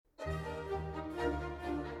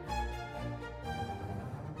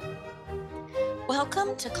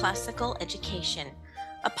Welcome to Classical Education,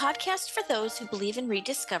 a podcast for those who believe in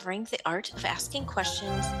rediscovering the art of asking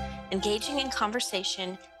questions, engaging in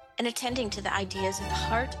conversation, and attending to the ideas at the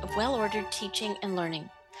heart of well-ordered teaching and learning.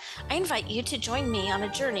 I invite you to join me on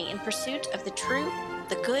a journey in pursuit of the true,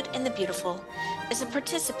 the good, and the beautiful as a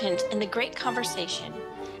participant in the great conversation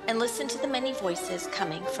and listen to the many voices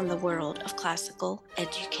coming from the world of classical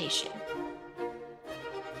education.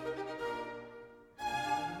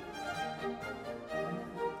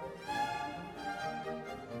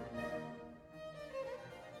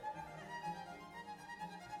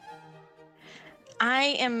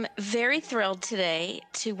 I am very thrilled today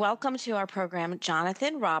to welcome to our program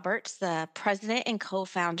Jonathan Roberts, the president and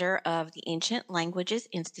co-founder of the Ancient Languages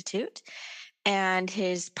Institute, and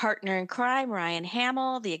his partner in crime, Ryan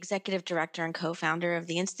Hammill, the executive director and co-founder of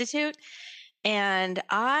the Institute. And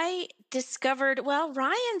I discovered,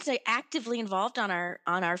 Ryan's actively involved on our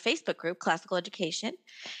Facebook group, Classical Education.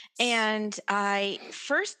 And I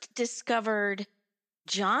first discovered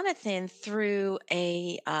Jonathan through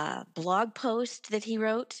a blog post that he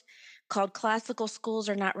wrote called Classical Schools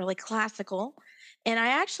Are Not Really Classical. And I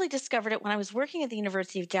actually discovered it when I was working at the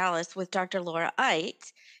University of Dallas with Dr. Laura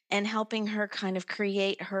Eit and helping her kind of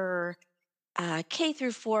create her K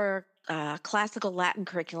through 4 classical Latin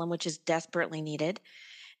curriculum, which is desperately needed.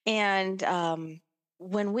 And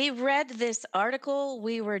when we read this article,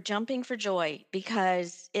 we were jumping for joy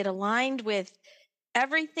because it aligned with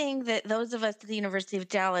everything that those of us at the University of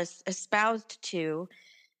Dallas espoused to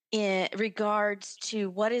in regards to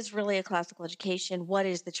what is really a classical education, what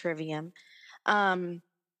is the trivium. And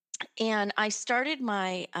I started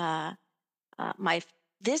my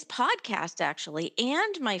this podcast actually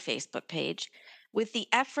and my Facebook page with the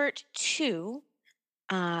effort to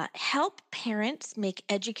help parents make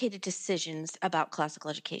educated decisions about classical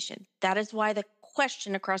education. That is why the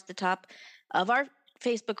question across the top of our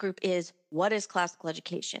Facebook group is, what is classical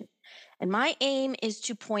education? And my aim is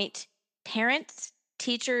to point parents,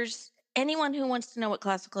 teachers, anyone who wants to know what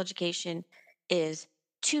classical education is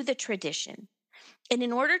to the tradition. And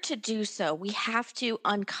in order to do so, we have to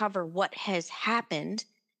uncover what has happened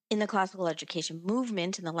in the classical education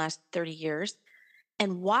movement in the last 30 years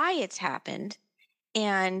and why it's happened.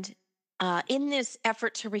 And in this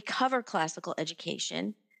effort to recover classical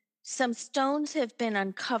education, some stones have been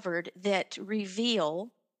uncovered that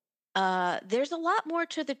reveal there's a lot more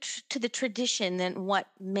to the tradition than what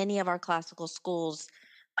many of our classical schools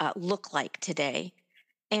look like today.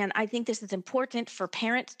 And I think this is important for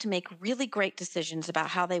parents to make really great decisions about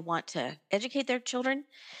how they want to educate their children.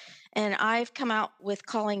 And I've come out with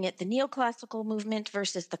calling it the neoclassical movement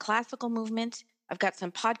versus the classical movement. I've got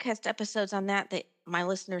some podcast episodes on that my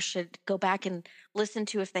listeners should go back and listen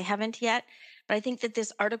to if they haven't yet. But I think that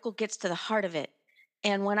this article gets to the heart of it.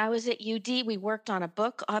 And when I was at UD, we worked on a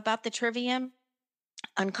book about the trivium,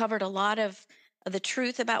 uncovered a lot of the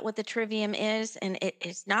truth about what the trivium is, and it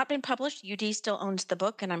has not been published. UD still owns the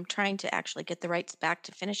book, and I'm trying to actually get the rights back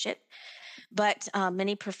to finish it. But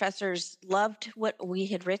many professors loved what we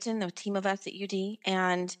had written, the team of us at UD.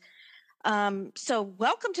 And so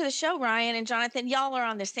welcome to the show, Ryan and Jonathan. Y'all are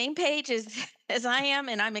on the same page as I am,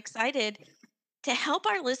 and I'm excited to help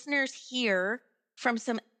our listeners hear from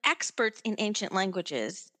some experts in ancient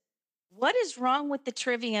languages what is wrong with the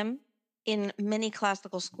trivium in many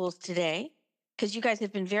classical schools today, because you guys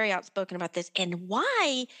have been very outspoken about this, and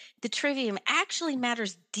why the trivium actually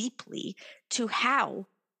matters deeply to how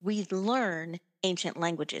we learn ancient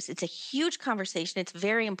languages. It's a huge conversation. It's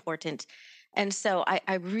very important. And so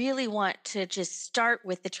I really want to just start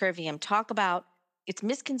with the trivium, talk about its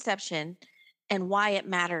misconception and why it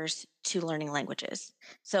matters to learning languages.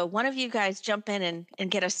 So one of you guys jump in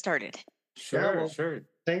and get us started. Sure.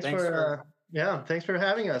 Thanks for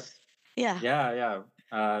having us. Yeah.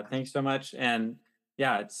 Thanks so much. And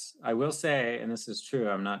I will say, and this is true,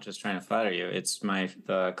 I'm not just trying to flatter you. It's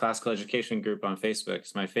the classical education group on Facebook.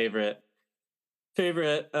 It's my favorite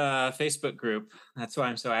Facebook group. That's why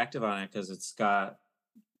I'm so active on it, because it's got,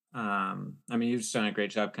 you've just done a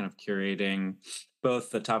great job kind of curating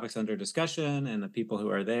both the topics under discussion and the people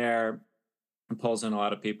who are there. It pulls in a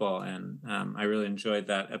lot of people. And I really enjoyed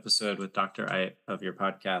that episode with Dr. Eit of your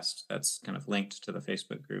podcast that's kind of linked to the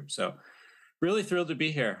Facebook group. So really thrilled to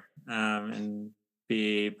be here and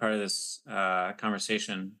be part of this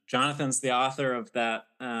conversation. Jonathan's the author of that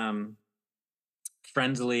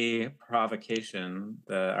friendly provocation,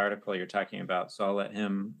 the article you're talking about. So I'll let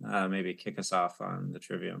him maybe kick us off on the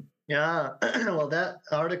trivium. Yeah, well, that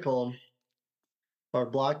article or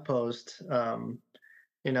blog post,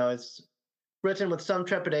 it's written with some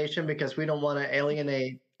trepidation because we don't want to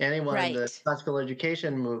alienate anyone in the Right. classical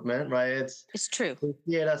education movement, right? It's true. We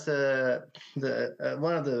see it as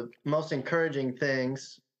one of the most encouraging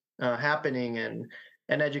things happening in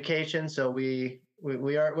education. So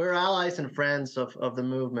we're allies and friends of the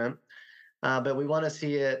movement, but we want to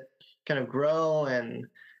see it kind of grow and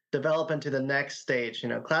develop into the next stage.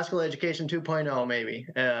 Classical education 2.0 maybe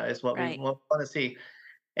is what we Right. want to see.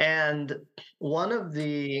 And one of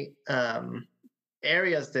the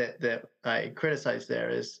areas that I criticize there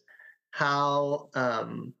is how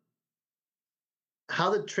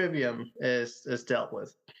the trivium is dealt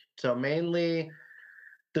with. So mainly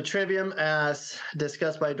the trivium as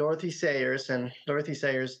discussed by Dorothy Sayers, and Dorothy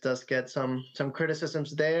Sayers does get some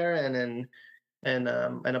criticisms there, and in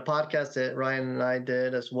a podcast that Ryan and I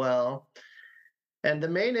did as well. And the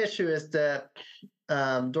main issue is that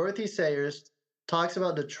Dorothy Sayers talks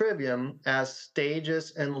about the trivium as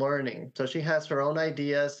stages in learning. So she has her own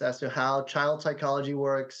ideas as to how child psychology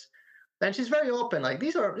works, and she's very open. Like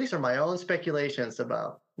these are my own speculations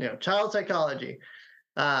about child psychology,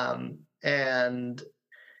 and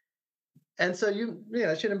so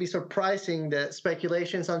it shouldn't be surprising that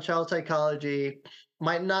speculations on child psychology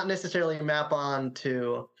might not necessarily map on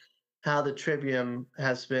to how the trivium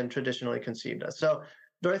has been traditionally conceived as. So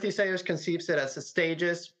Dorothy Sayers conceives it as the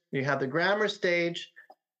stages. You have the grammar stage,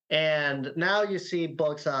 and now you see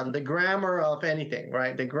books on the grammar of anything,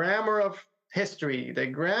 right? The grammar of history, the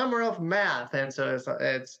grammar of math, and so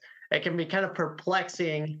it can be kind of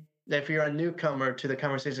perplexing if you're a newcomer to the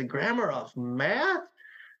conversation. Grammar of math?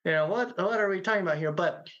 What are we talking about here?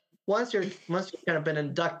 But once you've kind of been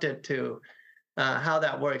inducted to how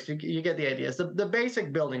that works, you get the idea. It's the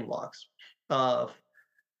basic building blocks of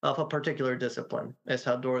a particular discipline is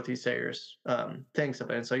how Dorothy Sayers thinks of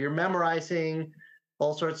it. And so you're memorizing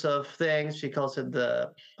all sorts of things. She calls it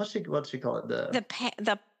what's she call it?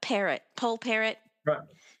 The parrot, pole parrot. Right.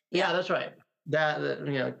 Yeah. Yeah, that's right.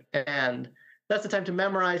 And that's the time to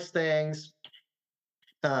memorize things,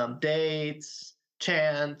 dates,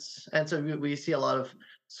 chants, and so we see a lot of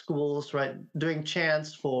schools, right, doing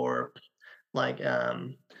chants for like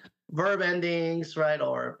verb endings, right,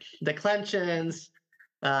 or declensions.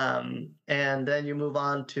 And then you move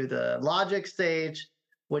on to the logic stage,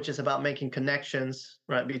 which is about making connections,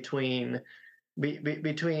 right, between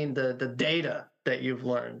between the data that you've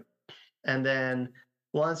learned. And then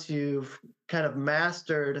once you've kind of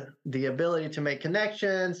mastered the ability to make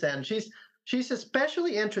connections, and she's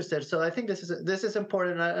especially interested. So I think this is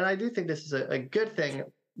important, and I do think this is a good thing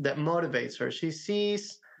that motivates her. She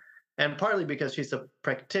sees, and partly because she's a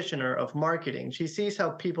practitioner of marketing, she sees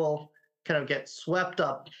how people kind of get swept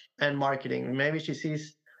up in marketing. Maybe she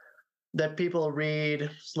sees that people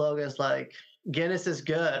read slogans like "Guinness is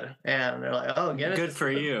good," and they're like, "Oh, Guinness good is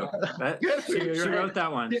for good. you." Good for you." She Right? wrote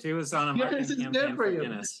that one. She was on a Guinness marketing is campaign good for for you,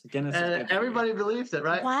 Guinness. Guinness is and good for everybody you. believes it,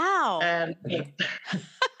 right? Wow. And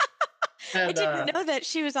I and didn't know that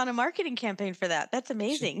she was on a marketing campaign for that. That's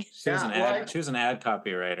amazing. She was an yeah, well, ad. She was an ad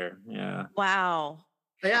copywriter. Yeah. Wow.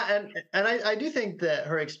 yeah, and I do think that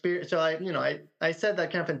her experience. So I said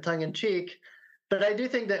that kind of in tongue in cheek, but I do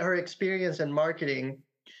think that her experience in marketing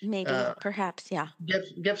Maybe, perhaps, yeah.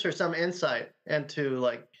 gives her some insight into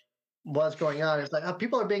like what's going on. It's like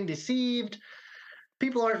people are being deceived.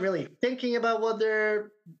 People aren't really thinking about what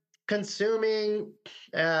they're consuming,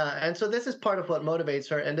 and so this is part of what motivates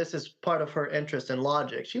her, and this is part of her interest in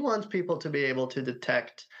logic. She wants people to be able to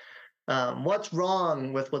detect what's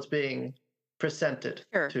wrong with what's being presented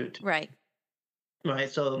Sure. to Right. right.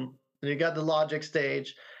 So you got the logic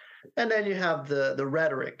stage, and then you have the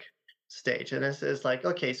rhetoric stage, and it's like,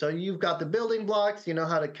 okay, so you've got the building blocks, you know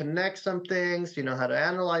how to connect some things, you know how to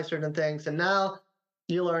analyze certain things, and now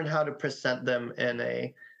you learn how to present them in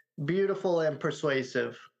a beautiful and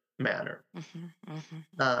persuasive manner.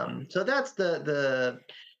 So that's the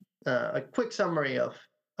a quick summary of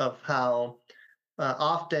how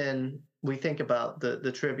often we think about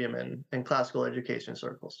the trivium in classical education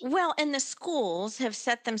circles. Well, and the schools have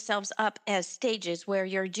set themselves up as stages where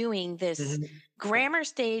you're doing this Mhm. grammar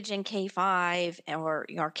stage in K5 or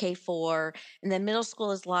K4, and then middle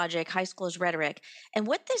school is logic, high school is rhetoric. And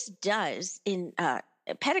what this does in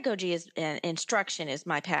pedagogy is instruction is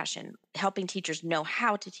my passion, helping teachers know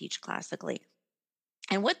how to teach classically.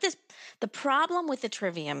 And the problem with the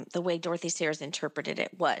trivium, the way Dorothy Sayers interpreted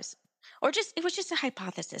it was, it was just a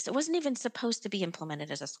hypothesis. It wasn't even supposed to be implemented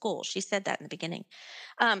as a school. She said that in the beginning.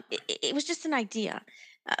 It was just an idea,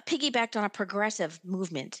 piggybacked on a progressive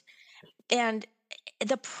movement. And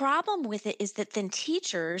the problem with it is that then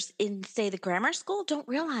teachers in, say, the grammar school don't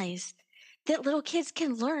realize that little kids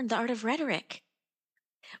can learn the art of rhetoric,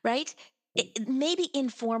 right? maybe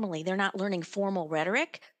informally, they're not learning formal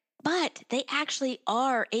rhetoric, but they actually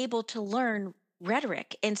are able to learn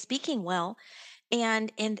rhetoric and speaking well,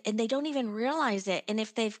 and they don't even realize it. And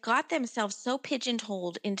if they've got themselves so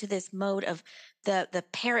pigeonholed into this mode of the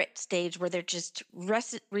parrot stage where they're just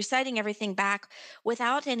reciting everything back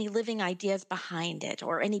without any living ideas behind it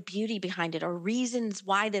or any beauty behind it or reasons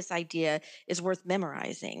why this idea is worth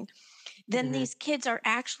memorizing, then Hmm. these kids are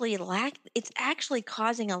actually it's actually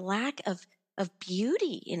causing a lack of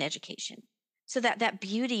beauty in education. So that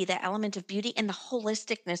beauty, that element of beauty and the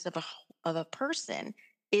holisticness of of a person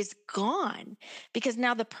is gone, because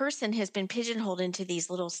now the person has been pigeonholed into these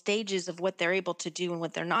little stages of what they're able to do and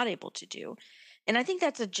what they're not able to do. And I think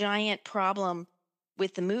that's a giant problem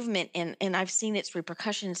with the movement, and I've seen its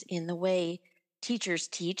repercussions in the way teachers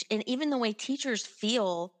teach, and even the way teachers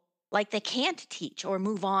feel like they can't teach or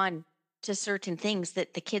move on to certain things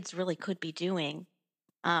that the kids really could be doing.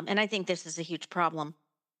 And I think this is a huge problem.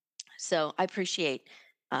 So I appreciate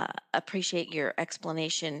your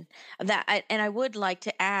explanation of that. And I would like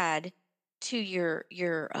to add to your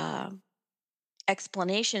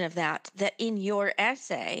explanation of that, that in your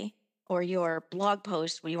essay or your blog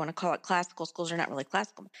post, what you want to call it, classical schools are not really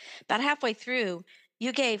classical, about halfway through,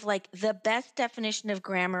 you gave like the best definition of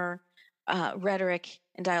grammar, rhetoric,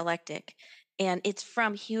 and dialectic. And it's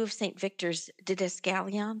from Hugh of St. Victor's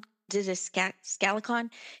Didascalicon.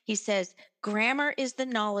 He says, grammar is the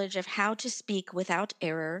knowledge of how to speak without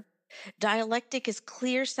error. Dialectic is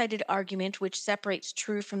clear sighted argument which separates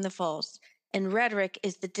true from the false. And rhetoric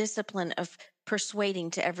is the discipline of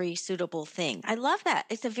persuading to every suitable thing. I love that.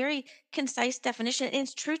 It's a very concise definition, and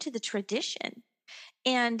it's true to the tradition.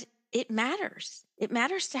 And it matters. It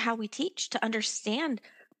matters to how we teach to understand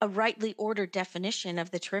a rightly ordered definition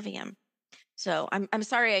of the trivium. So I'm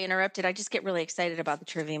sorry I interrupted. I just get really excited about the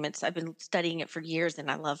trivium. I've been studying it for years,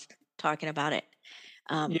 and I love talking about it.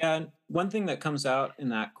 Um, Yeah, and one thing that comes out in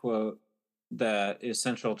that quote that is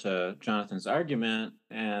central to Jonathan's argument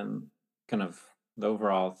and kind of the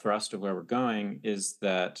overall thrust of where we're going is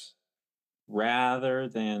that rather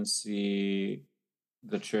than see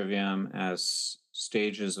the trivium as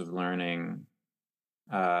stages of learning,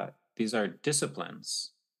 these are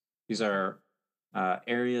disciplines. These are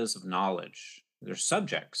areas of knowledge. They're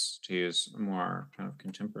subjects, to use a more kind of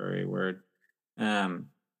contemporary word, um,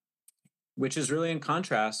 which is really in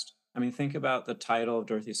contrast. I mean, think about the title of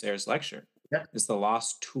Dorothy Sayers' lecture. Yeah. It's the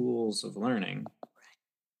lost tools of learning.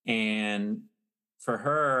 And for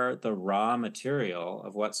her, the raw material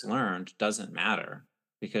of what's learned doesn't matter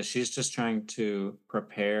because she's just trying to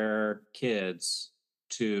prepare kids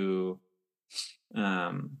to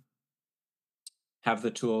um, have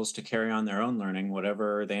the tools to carry on their own learning,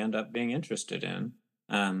 whatever they end up being interested in.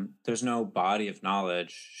 There's no body of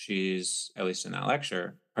knowledge. She's, at least in that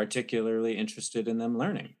lecture, particularly interested in them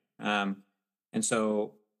learning. And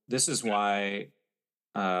so this is why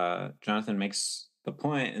Jonathan makes the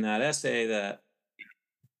point in that essay that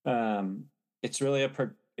it's really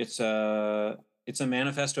it's a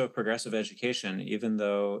manifesto of progressive education, even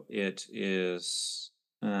though it is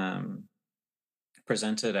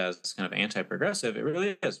presented as kind of anti-progressive. It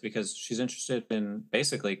really is, because she's interested in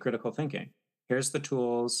basically critical thinking. Here's the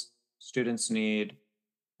tools students need,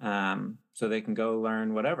 so they can go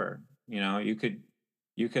learn whatever. You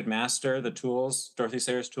could master the tools, Dorothy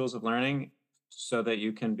Sayers' tools of learning, so that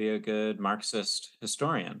you can be a good Marxist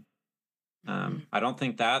historian. I don't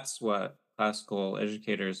think that's what classical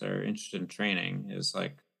educators are interested in training, is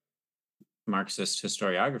like Marxist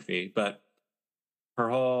historiography, but her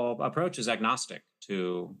whole approach is agnostic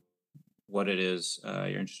to what it is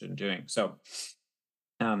you're interested in doing. So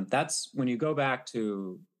that's when you go back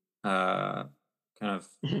to kind of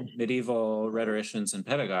medieval rhetoricians and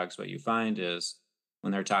pedagogues, what you find is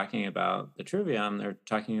when they're talking about the trivium, they're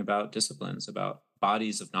talking about disciplines, about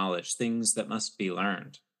bodies of knowledge, things that must be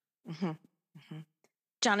learned. mhm, mhm.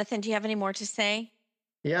 Jonathan, do you have any more to say?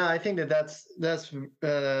 Yeah, I think that that's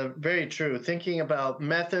very true. Thinking about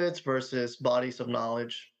methods versus bodies of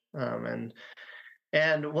knowledge, and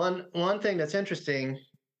one thing that's interesting,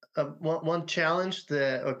 one challenge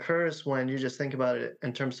that occurs when you just think about it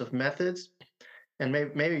in terms of methods, and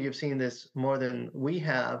maybe you've seen this more than we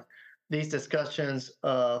have, these discussions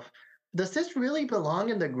of, does this really belong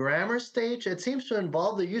in the grammar stage? It seems to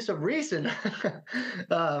involve the use of reason.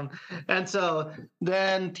 um, and so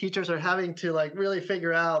then teachers are having to like really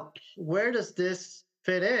figure out, where does this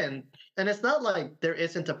fit in? And it's not like there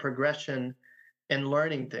isn't a progression in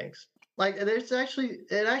learning things. Like it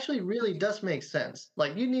actually really does make sense.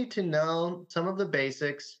 Like you need to know some of the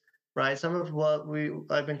basics, right? Some of what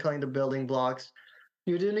I've been calling the building blocks.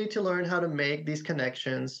 You do need to learn how to make these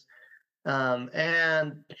connections.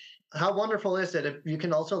 And how wonderful is it if you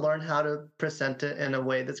can also learn how to present it in a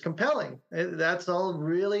way that's compelling? That's all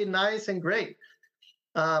really nice and great.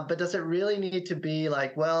 But does it really need to be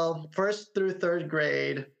like, well, first through third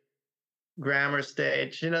grade grammar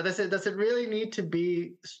stage? Does it really need to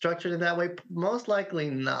be structured in that way? Most likely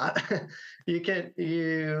not.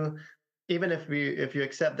 You even if you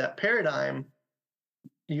accept that paradigm,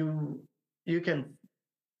 you you can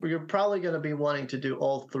you're probably going to be wanting to do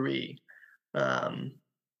all three, um,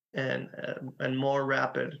 and more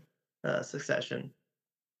rapid succession.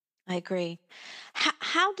 I agree.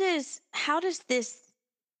 How does this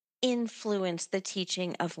influence the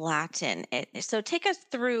teaching of Latin? So take us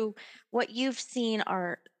through what you've seen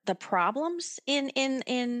are the problems in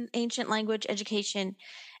ancient language education,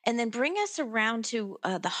 and then bring us around to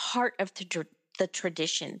the heart of the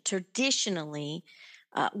tradition. Traditionally,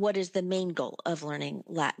 what is the main goal of learning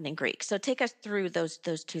Latin and Greek? So take us through those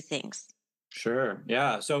two things. Sure.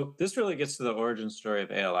 Yeah. So this really gets to the origin story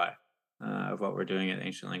of ALI, of what we're doing at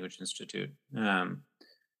Ancient Language Institute.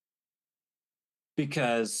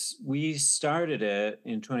 Because we started it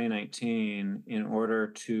in 2019 in order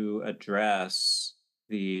to address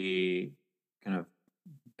the kind of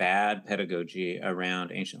bad pedagogy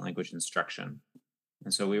around ancient language instruction.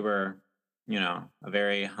 And so we were, a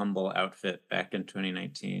very humble outfit back in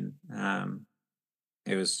 2019.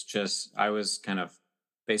 It was just, I was kind of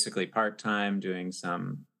basically part time doing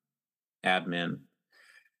some admin.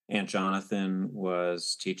 Aunt Jonathan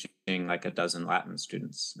was teaching like a dozen Latin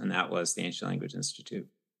students, and that was the Ancient Language Institute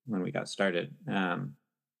when we got started.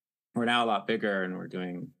 We're now a lot bigger, and we're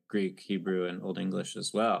doing Greek, Hebrew, and Old English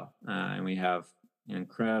as well. And we have an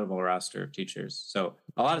incredible roster of teachers. So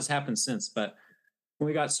a lot has happened since, but when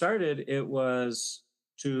we got started, it was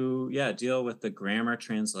to, deal with the grammar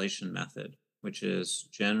translation method, which is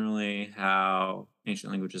generally how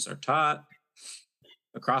ancient languages are taught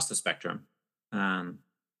across the spectrum.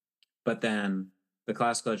 But then the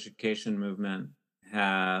classical education movement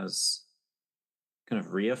has kind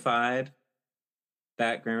of reified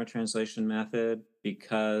that grammar translation method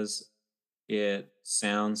because it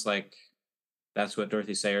sounds like that's what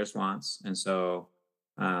Dorothy Sayers wants. And so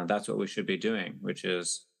that's what we should be doing, which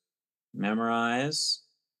is memorize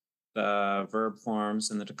the verb forms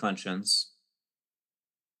and the declensions.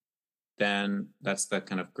 Then that's the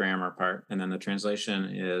kind of grammar part. And then the translation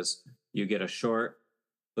is you get a short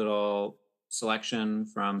little selection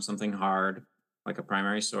from something hard, like a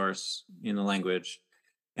primary source in the language.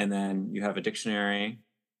 And then you have a dictionary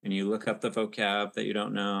and you look up the vocab that you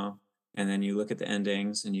don't know. And then you look at the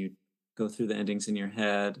endings and you go through the endings in your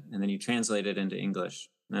head and then you translate it into English.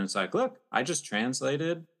 And then it's like, look, I just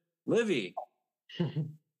translated Livy.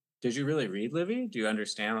 Did you really read Livy? Do you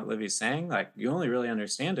understand what Livy's saying? Like, you only really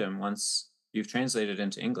understand him once you've translated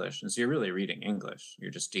into English. And so you're really reading English.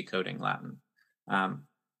 You're just decoding Latin.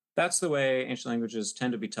 That's the way ancient languages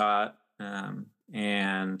tend to be taught.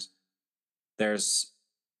 And there's,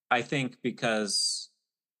 I think, because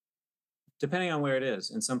depending on where it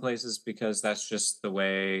is, in some places, because that's just the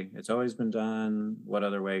way it's always been done. What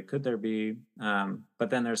other way could there be? But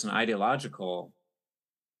then there's an ideological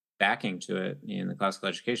backing to it in the classical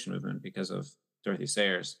education movement because of Dorothy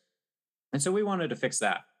Sayers. And so we wanted to fix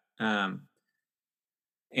that.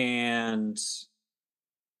 And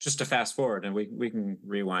just to fast forward, and we can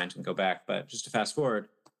rewind and go back, but just to fast forward,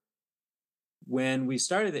 when we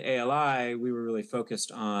started the ALI, we were really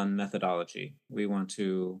focused on methodology. We want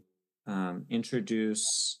to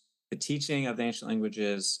introduce the teaching of the ancient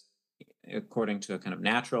languages according to a kind of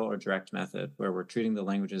natural or direct method where we're treating the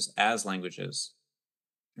languages as languages.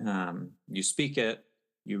 You speak it,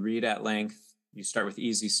 you read at length, you start with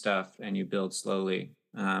easy stuff, and you build slowly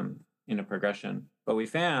in a progression. But we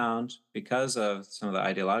found, because of some of the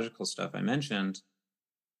ideological stuff I mentioned,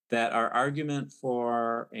 that our argument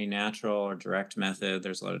for a natural or direct method,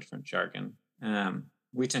 there's a lot of different jargon.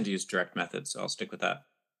 We tend to use direct methods, so I'll stick with that.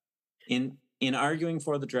 In arguing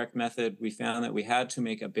for the direct method, we found that we had to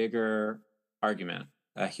make a bigger argument,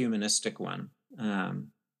 a humanistic one,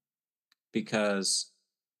 because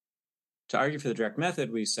to argue for the direct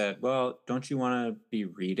method, we said, well, don't you want to be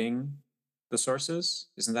reading the sources?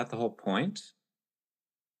 Isn't that the whole point?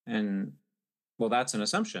 And well, that's an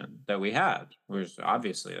assumption that we had, which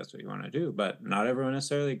obviously that's what you want to do, but not everyone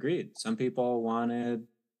necessarily agreed. Some people wanted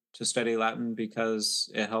to study Latin because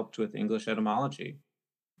it helped with English etymology.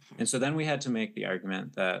 And so then we had to make the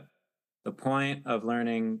argument that the point of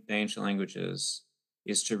learning the ancient languages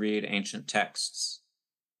is to read ancient texts.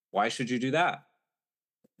 Why should you do that?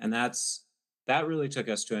 And that really took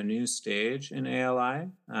us to a new stage in ALI.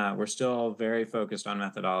 We're still very focused on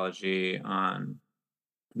methodology, on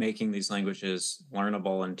making these languages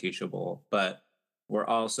learnable and teachable, but we're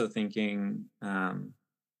also thinking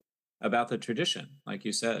about the tradition, like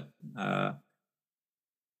you said. Mm.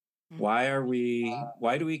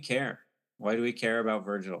 Why do we care? Why do we care about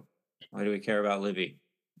Virgil? Why do we care about Livy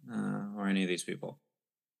or any of these people?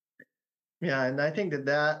 Yeah, and I think that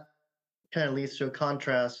that kind of leads to a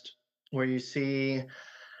contrast where you see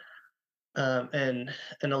and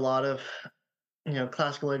in a lot of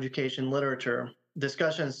classical education literature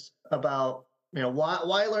discussions about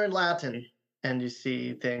why learn Latin, and you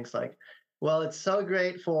see things like, well, it's so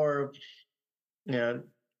great for you know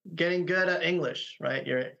getting good at English, right?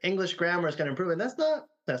 Your English grammar is going to improve, and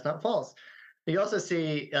that's not false. You also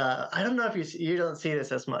see, I don't know if you don't see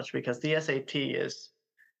this as much because the SAT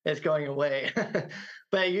is going away,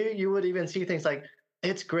 but you would even see things like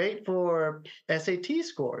it's great for SAT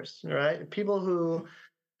scores, right? People who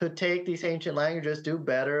take these ancient languages do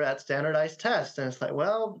better at standardized tests, and it's like,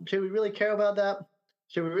 well, should we really care about that?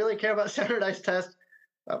 Should we really care about standardized tests?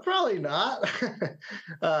 Probably not.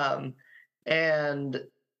 um, and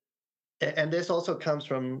and this also comes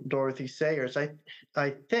from Dorothy Sayers. I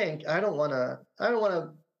think I don't want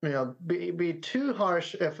to be too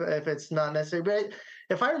harsh if it's not necessary. But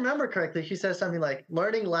if I remember correctly, she says something like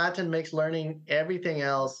learning Latin makes learning everything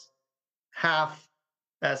else half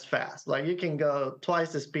as fast. Like you can go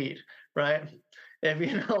twice the speed, right? If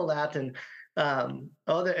you know Latin.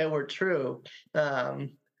 Oh, that it were true. That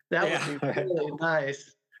would be Yeah. really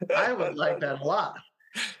nice. I would like that a lot.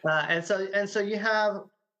 And so you have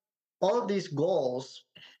all of these goals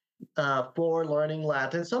for learning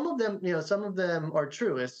Latin. Some of them are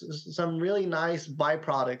true. It's some really nice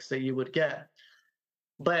byproducts that you would get,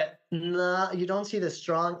 but no, you don't see the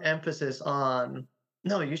strong emphasis on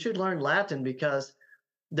no. You should learn Latin because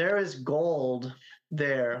there is gold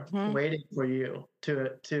there Mhm. waiting for you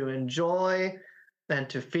to enjoy and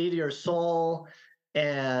to feed your soul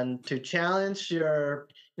and to challenge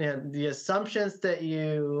the assumptions that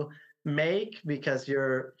you make because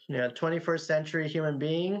you're 21st century human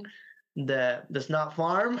being that does not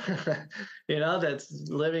farm, that's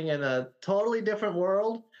living in a totally different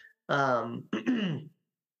world. um,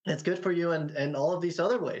 it's good for you and all of these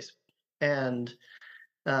other ways. And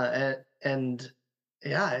and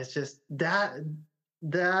yeah, it's just that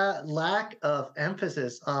lack of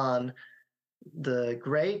emphasis on the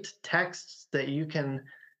great texts that we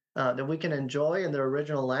can enjoy in their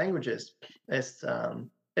original languages. It's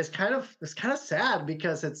kind of sad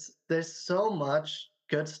because there's so much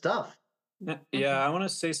good stuff. Yeah, Mhm. I want to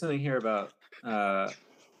say something here about uh,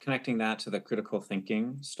 connecting that to the critical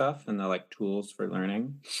thinking stuff and the like tools for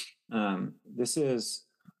learning. This is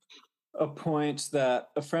a point that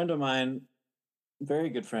a friend of mine, very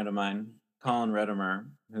good friend of mine, Colin Redimer,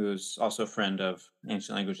 who's also a friend of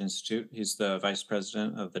Ancient Language Institute. He's the vice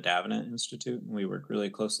president of the Davenant Institute, and we work really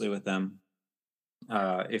closely with them.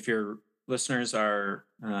 If your listeners are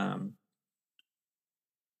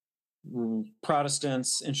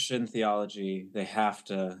Protestants interested in theology, they have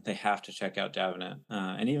to check out Davenant.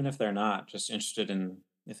 And even if they're not just interested in,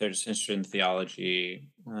 if they're just interested in theology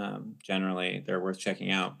generally, they're worth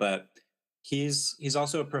checking out. But he's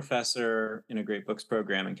also a professor in a great books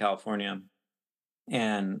program in California,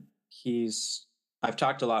 and he's I've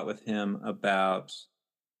talked a lot with him about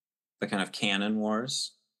the kind of canon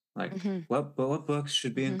wars, like Mhm. what books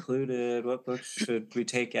should be Mhm. included, what books should we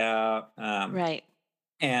take out, Right.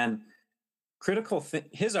 and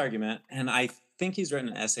his argument, and I think he's written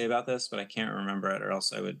an essay about this, but I can't remember it, or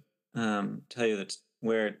else I would tell you that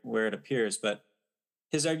where it appears. But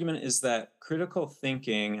his argument is that critical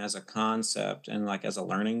thinking as a concept and like as a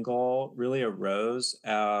learning goal really arose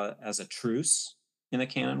as a truce in the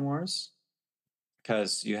canon wars,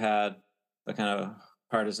 because you had the kind of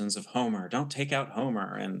partisans of Homer, don't take out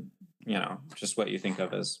Homer, and just what you think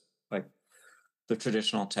of as like the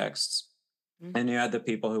traditional texts. Mm. And you had the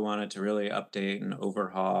people who wanted to really update and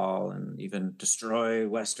overhaul and even destroy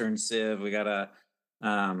Western Civ. We got to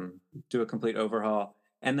do a complete overhaul.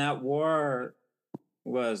 And that war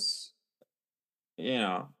was, you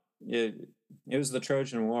know, it was the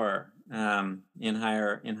Trojan War in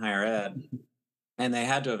higher ed, and they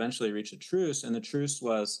had to eventually reach a truce. And the truce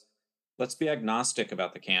was, let's be agnostic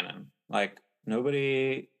about the canon. Like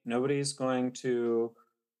nobody's going to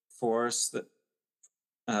force the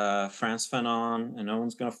Frantz Fanon, and no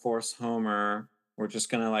one's going to force Homer. We're just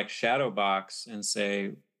going to like shadow box and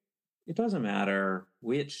say, it doesn't matter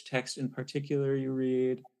which text in particular you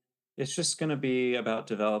read. It's just going to be about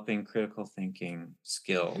developing critical thinking Mhm.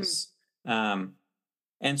 skills. Um,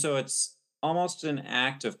 and so it's almost an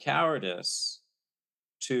act of cowardice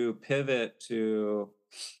to pivot to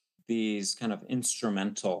these kind of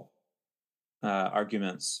instrumental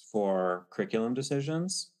arguments for curriculum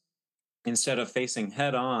decisions instead of facing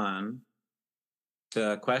head on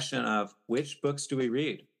the question of which books do we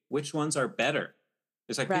read? Which ones are better?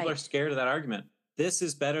 It's like people are Right. scared of that argument. This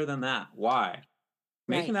is better than that. Why?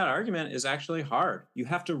 Making Right. that argument is actually hard. You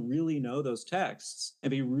have to really know those texts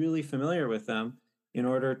and be really familiar with them in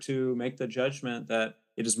order to make the judgment that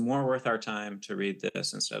it is more worth our time to read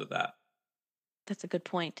this instead of that. That's a good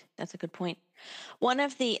point. That's a good point. One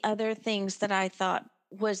of the other things that I thought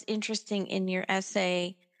was interesting in your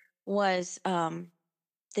essay was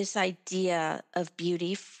this idea of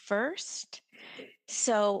beauty first.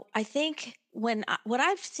 So I think what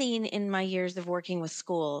I've seen in my years of working with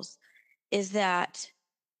schools is that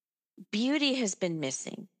beauty has been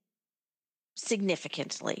missing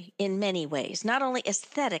significantly in many ways, not only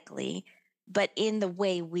aesthetically, but in the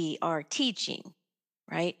way we are teaching,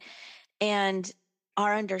 right? And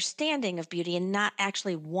our understanding of beauty and not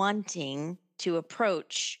actually wanting to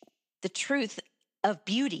approach the truth of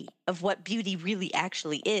beauty, of what beauty really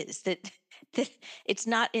actually is, that it's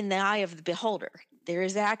not in the eye of the beholder. There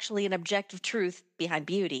is actually an objective truth behind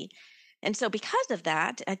beauty. And so because of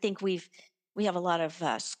that, I think we have a lot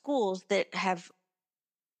of schools that have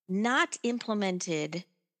not implemented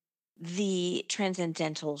the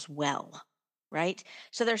transcendentals well, right?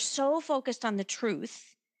 So they're so focused on the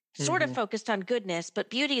truth, sort of Hmm. focused on goodness, but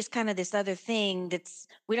beauty is kind of this other thing that's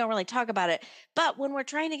we don't really talk about it. But when we're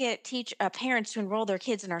trying to get teach parents to enroll their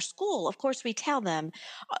kids in our school, of course we tell them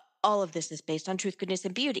all of this is based on truth, goodness,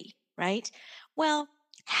 and beauty, right? Well,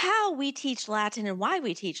 how we teach Latin and why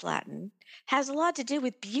we teach Latin has a lot to do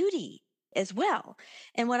with beauty as well.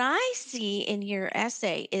 And what I see in your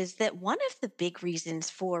essay is that one of the big reasons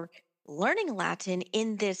for learning Latin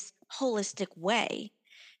in this holistic way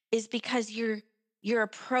is because you're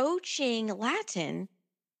approaching Latin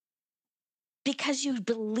because you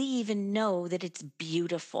believe and know that it's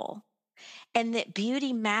beautiful and that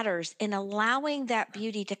beauty matters, and allowing that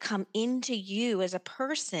beauty to come into you as a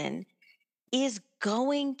person is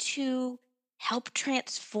going to help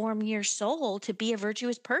transform your soul to be a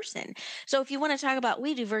virtuous person. So if you want to talk about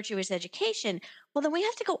we do virtuous education, well then we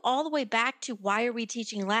have to go all the way back to why are we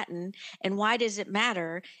teaching Latin and why does it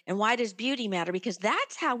matter and why does beauty matter, because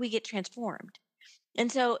that's how we get transformed.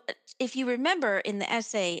 And so if you remember in the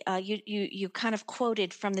essay, you kind of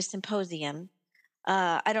quoted from the symposium.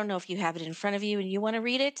 I don't know if you have it in front of you and you want to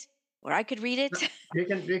read it, or I could read it. You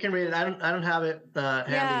can read it. I don't have it Yeah.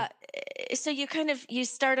 handy. So you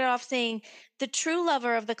started off saying the true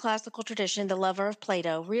lover of the classical tradition, the lover of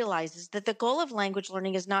Plato, realizes that the goal of language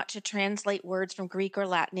learning is not to translate words from Greek or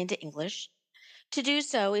Latin into English. To do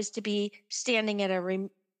so is to be standing at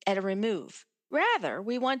a remove. Rather,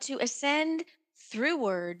 we want to ascend through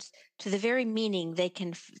words to the very meaning they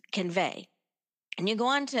can convey. And you go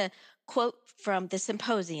on to quote from the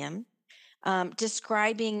symposium,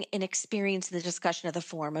 describing an experience in the discussion of the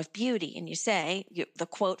form of beauty. And you say, the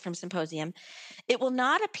quote from Symposium, it will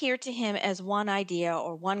not appear to him as one idea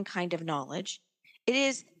or one kind of knowledge. It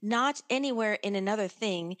is not anywhere in another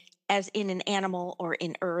thing, as in an animal or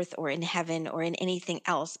in earth or in heaven or in anything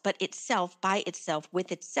else, but itself, by itself,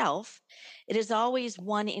 with itself. It is always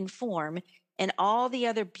one in form, and all the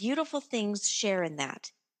other beautiful things share in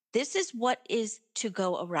that. This is what is to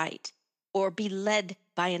go aright, or be led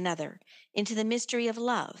by another, into the mystery of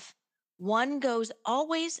love. One goes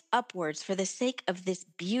always upwards for the sake of this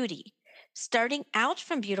beauty, starting out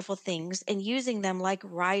from beautiful things and using them like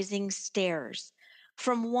rising stairs,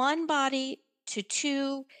 from one body to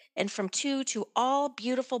two, and from two to all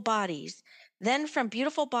beautiful bodies, then from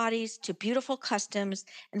beautiful bodies to beautiful customs,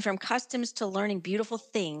 and from customs to learning beautiful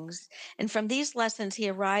things. And from these lessons, he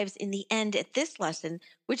arrives in the end at this lesson,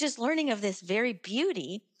 which is learning of this very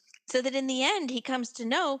beauty, so that in the end, he comes to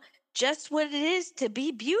know just what it is to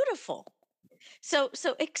be beautiful. So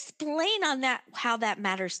explain on that how that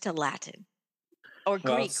matters to Latin or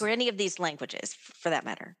Well, Greek or any of these languages for that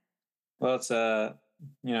matter. it's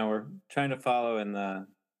we're trying to follow in the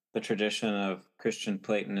tradition of Christian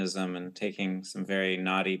Platonism and taking some very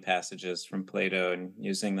naughty passages from Plato and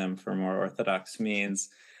using them for more orthodox means,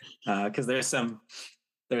 because there's some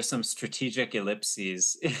strategic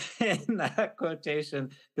ellipses in that quotation,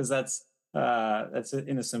 because that's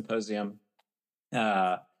in a symposium.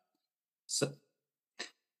 Uh, so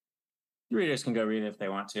readers can go read it if they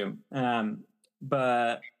want to.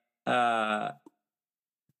 But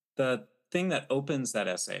the thing that opens that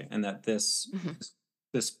essay, and that Mhm.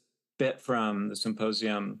 this bit from the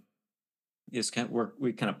symposium is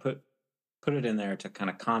we kind of put it in there to kind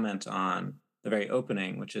of comment on the very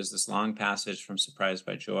opening, which is this long passage from Surprised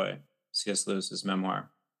by Joy, C.S. Lewis's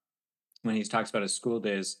memoir. when he talks about his school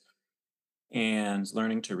days and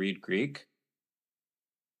learning to read Greek.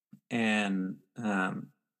 And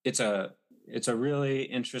it's a really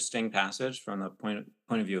interesting passage from the point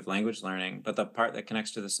of view of language learning. But the part that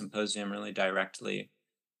connects to the symposium really directly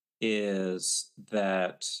is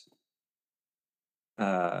that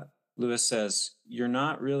Lewis says you're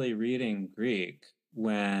not really reading Greek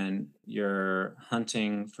when you're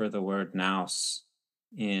hunting for the word nous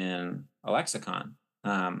in a lexicon,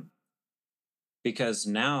 because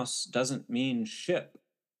nous doesn't mean ship.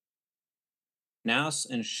 Nous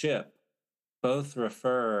and ship both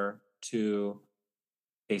refer to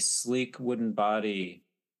a sleek wooden body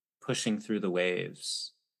pushing through the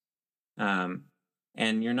waves. And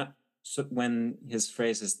you're not, so when his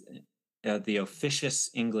phrase is the officious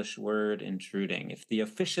English word intruding, if the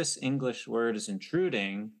officious English word is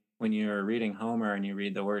intruding when you're reading Homer and you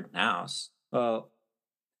read the word nous, well,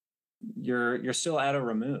 you're still at a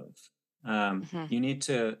remove. You need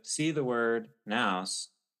to see the word nous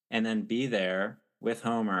and then be there with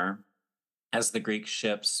Homer as the Greek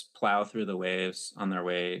ships plow through the waves on their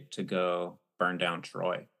way to go burn down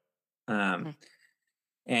Troy. And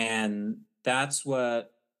that's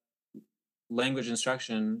what language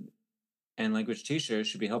instruction and language teachers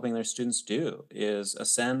should be helping their students do, is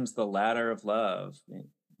ascend the ladder of love,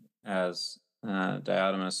 as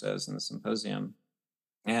Diotima says in the symposium,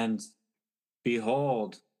 and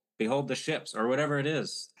behold the ships, or whatever it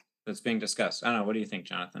is that's being discussed. I don't know. What do you think,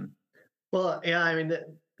 Jonathan? Well, yeah, I mean,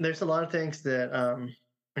 there's a lot of things that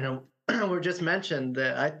were just mentioned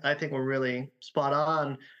that I think were really spot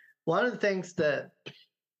on. One of the things that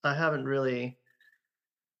I haven't really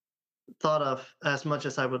thought of as much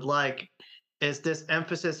as I would like is this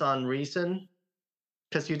emphasis on reason,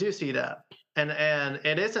 because you do see that, and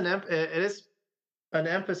it is an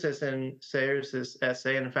emphasis in Sayers'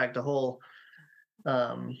 essay, and in fact, the whole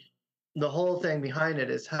thing behind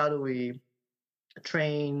it is how do we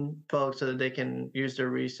train folks so that they can use their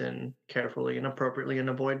reason carefully and appropriately and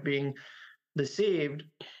avoid being deceived.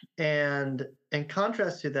 And in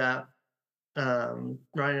contrast to that, Ryan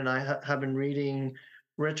and I have been reading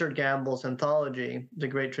Richard Gamble's anthology, The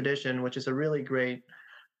Great Tradition, which is a really great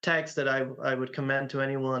text that I would commend to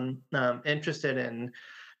anyone interested in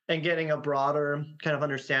getting a broader kind of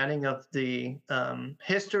understanding of the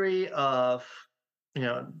history of,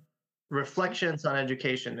 reflections on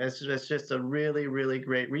education. It's just a really, really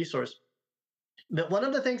great resource. But one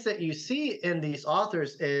of the things that you see in these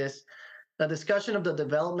authors is a discussion of the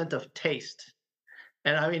development of taste.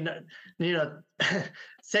 And I mean,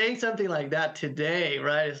 saying something like that today,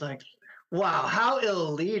 right? It's like, wow, how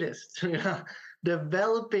elitist,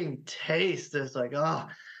 developing taste is like, oh,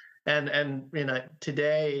 and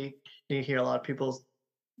today you hear a lot of people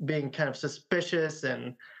being kind of suspicious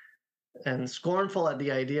and scornful at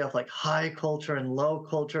the idea of like high culture and low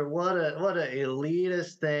culture. What a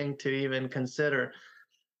elitist thing to even consider.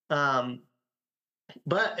 But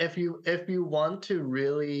if you want to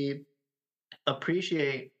really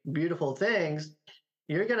appreciate beautiful things,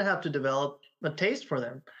 you're going to have to develop a taste for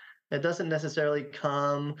them. It doesn't necessarily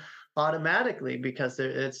come automatically, because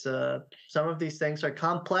it's some of these things are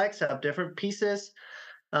complex, have different pieces,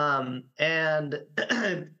 and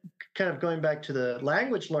kind of going back to the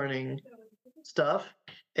language learning stuff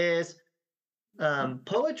is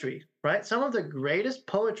poetry, right? Some of the greatest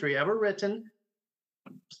poetry ever written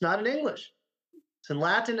is not in English. It's in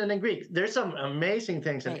Latin and in Greek. There's some amazing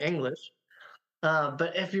things in English,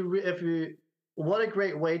 but if you, what a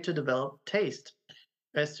great way to develop taste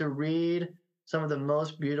is to read some of the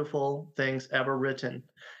most beautiful things ever written,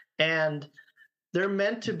 and they're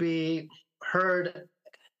meant to be heard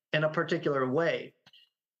in a particular way.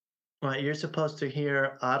 Right, you're supposed to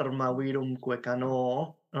hear "Arma virum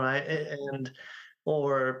quecano," right, and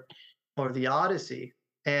or the Odyssey,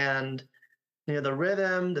 and the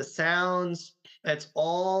rhythm, the sounds. It's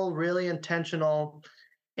all really intentional,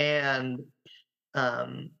 and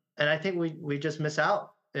I think we just miss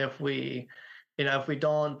out if we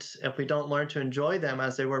don't learn to enjoy them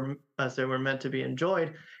as they were meant to be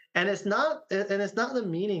enjoyed. And it's not the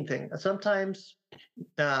meaning thing. Sometimes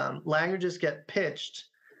languages get pitched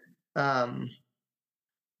in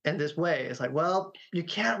this way. It's like, well, you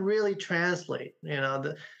can't really translate,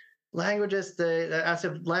 the languages, as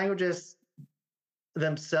if languages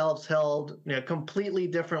themselves held completely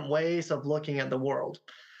different ways of looking at the world.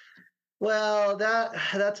 Well,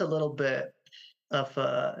 that's a little bit of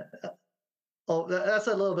that's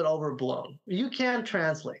a little bit overblown. You can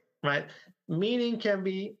translate, right? Meaning can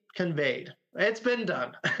be conveyed. It's been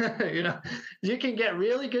done. You can get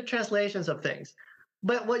really good translations of things.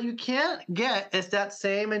 But what you can't get is that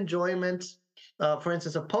same enjoyment for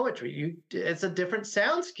instance, of poetry. It's a different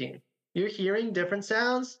sound scheme. You're hearing different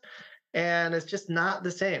sounds, and it's just not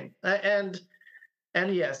the same. And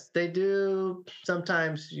yes, they do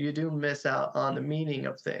sometimes you do miss out on the meaning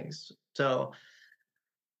of things. So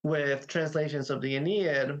with translations of the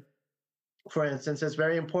Aeneid, for instance, it's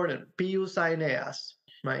very important. Pius Aeneas,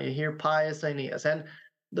 right? You hear pious Aeneas, and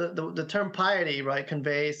the term piety, right,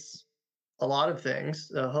 conveys a lot of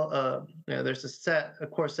things. There's a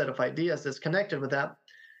core set of ideas that's connected with that.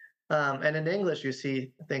 And in English, you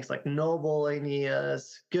see things like noble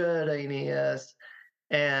Aeneas, good Aeneas,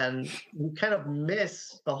 and you kind of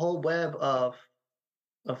miss a whole web of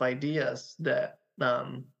ideas that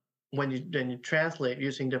when you translate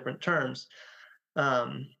using different terms.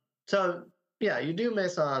 Um, so yeah, you do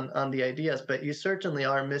miss on the ideas, but you certainly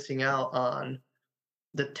are missing out on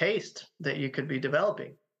the taste that you could be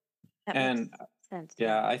developing. That makes And sense.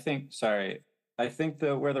 yeah, I think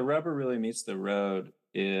that where the rubber really meets the road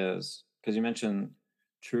is because you mentioned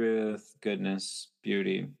truth, goodness,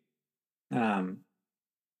 beauty. Um,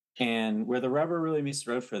 and where the rubber really meets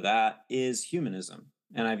the road for that is humanism.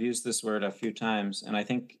 And I've used this word a few times, and I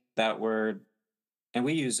think that word, and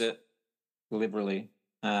we use it liberally,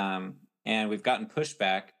 and we've gotten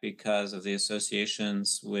pushback because of the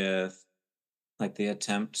associations with like the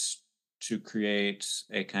attempt to create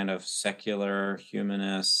a kind of secular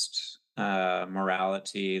humanist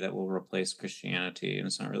morality that will replace Christianity, and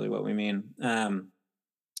it's not really what we mean.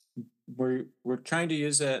 We're trying to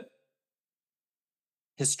use it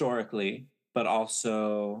historically, but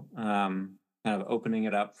also kind of opening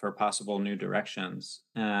it up for possible new directions.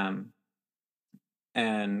 And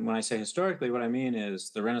when I say historically, what I mean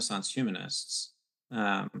is the Renaissance humanists,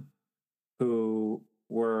 who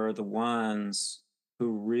were the ones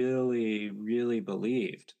who really, really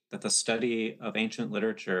believed that the study of ancient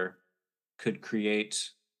literature could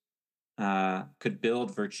could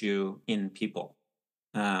build virtue in people.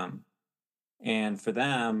 And for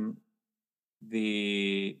them,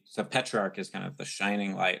 so Petrarch is kind of the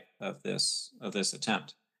shining light of this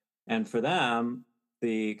attempt. And for them,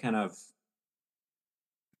 the kind of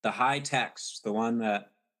the high text, the one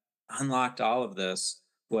that unlocked all of this,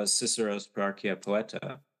 was Cicero's Pararchia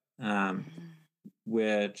Poeta,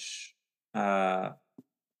 which I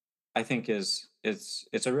think it's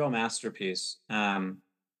a real masterpiece,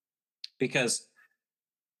 because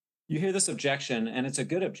you hear this objection, and it's a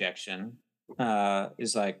good objection.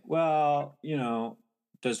 Is like, well,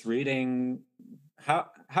 does reading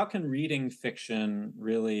how can reading fiction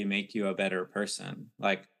really make you a better person?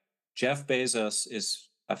 Like Jeff Bezos is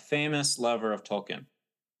a famous lover of Tolkien.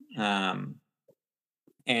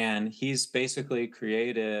 And he's basically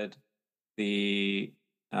created the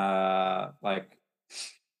like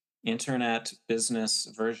internet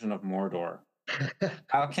business version of Mordor.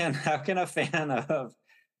 How can a fan of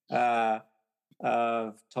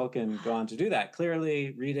Tolkien go on to do that?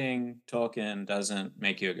 Clearly, reading Tolkien doesn't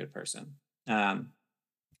make you a good person.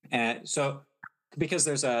 And so, because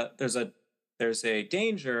there's a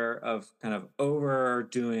danger of kind of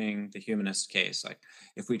overdoing the humanist case. Like,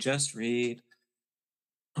 if we just read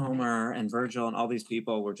Homer and Virgil and all these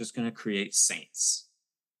people, we're just going to create saints.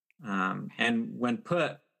 And when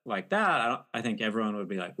put like that, I think everyone would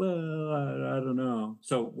be like, well, I don't know.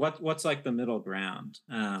 So what's like the middle ground?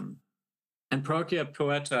 And Pararchia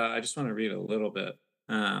Poeta, I just want to read a little bit.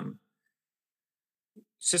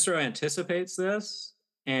 Cicero anticipates this,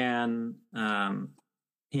 and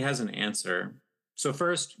he has an answer. So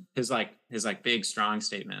first, his big strong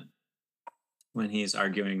statement when he's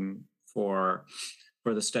arguing for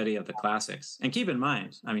the study of the classics. And keep in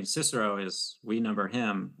mind, I mean, Cicero we number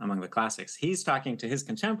him among the classics. He's talking to his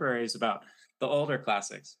contemporaries about the older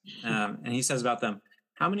classics. And he says about them,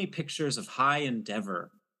 how many pictures of high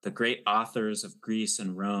endeavor the great authors of Greece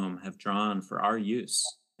and Rome have drawn for our use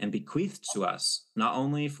and bequeathed to us, not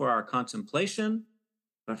only for our contemplation,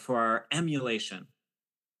 but for our emulation.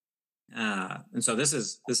 And so this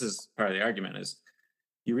is part of the argument is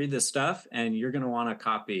you read this stuff and you're going to want to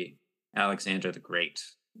copy Alexander the Great.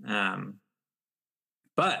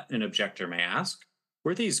 But an objector may ask,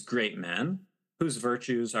 were these great men whose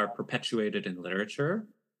virtues are perpetuated in literature,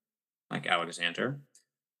 like Alexander,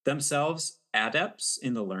 themselves adepts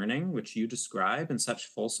in the learning which you describe in such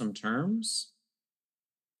fulsome terms?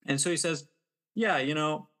 And so he says, yeah,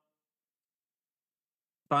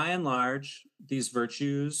 by and large, these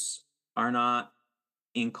virtues are not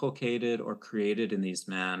inculcated or created in these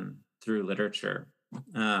men through literature.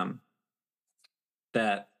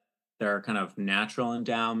 That their kind of natural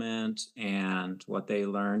endowment and what they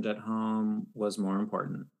learned at home was more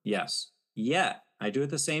important. Yes. Yet, I do at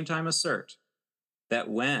the same time assert that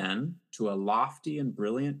when to a lofty and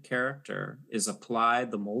brilliant character is applied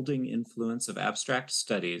the molding influence of abstract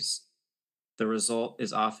studies, the result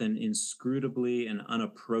is often inscrutably and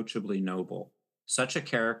unapproachably noble. Such a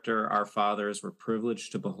character our fathers were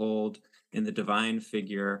privileged to behold in the divine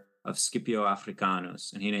figure of Scipio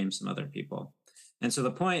Africanus, and he names some other people. And so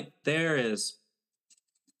the point there is,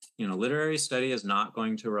 literary study is not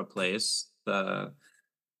going to replace the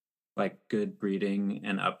good breeding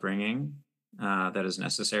and upbringing that is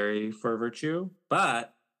necessary for virtue.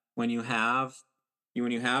 But when you have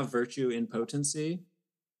virtue in potency,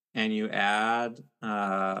 and you add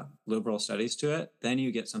liberal studies to it, then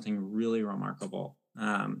you get something really remarkable.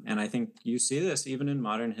 And I think you see this even in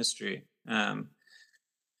modern history.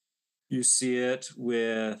 You see it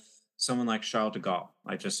with someone like Charles de Gaulle.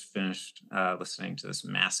 I just finished listening to this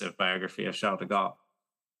massive biography of Charles de Gaulle.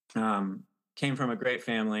 Came from a great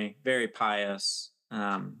family, very pious.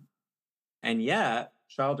 And yet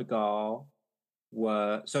Charles de Gaulle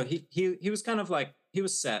he was kind of like, he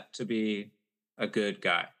was set to be a good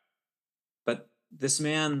guy. But this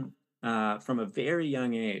man, from a very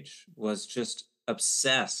young age, was just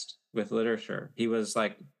obsessed with literature. He was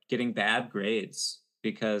like getting bad grades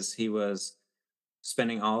because he was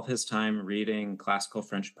spending all of his time reading classical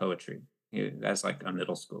French poetry as like a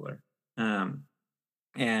middle schooler.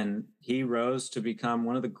 And he rose to become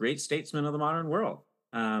one of the great statesmen of the modern world.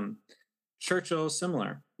 Churchill,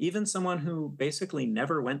 similar. Even someone who basically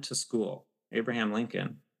never went to school, Abraham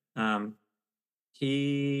Lincoln,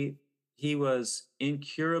 he was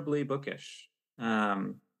incurably bookish,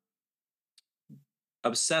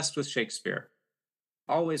 obsessed with Shakespeare,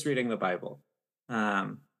 always reading the Bible.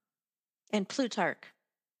 And Plutarch.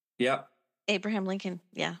 Yep. Abraham Lincoln.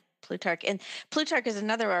 Yeah. Plutarch. And Plutarch is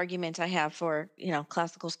another argument I have for,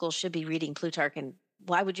 classical schools should be reading Plutarch. And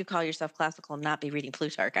why would you call yourself classical and not be reading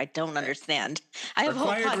Plutarch? I don't understand. I have a whole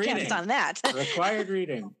podcast reading. on that. Required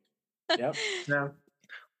reading. Yep.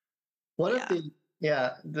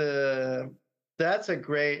 Yeah. That's a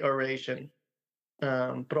great oration,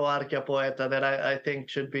 Pro Archia Poeta, that I think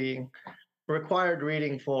should be required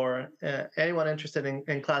reading for anyone interested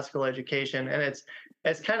in classical education. And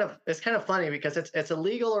it's kind of funny because it's a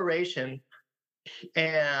legal oration,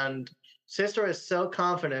 and Cicero is so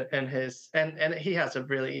confident in his, and he has a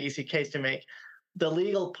really easy case to make. The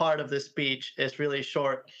legal part of the speech is really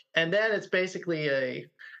short, and then it's basically a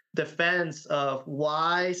defense of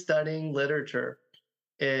why studying literature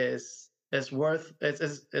is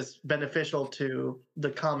beneficial to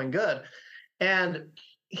the common good. And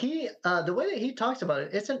he the way that he talks about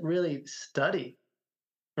it isn't really study,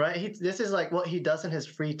 right? This is like what he does in his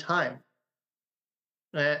free time.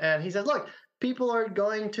 And he says, look, people are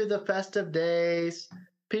going to the festive days,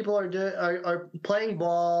 people are playing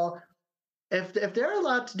ball. If they're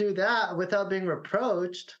allowed to do that without being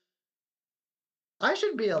reproached, I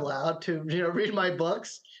should be allowed to read my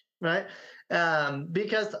books, right?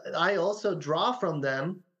 Because I also draw from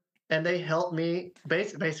them, and they help me.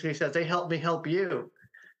 Basically says they help me help you.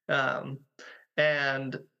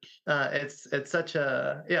 And it's such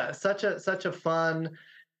a fun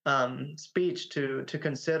speech to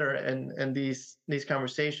consider in these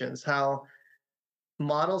conversations, how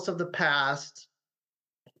models of the past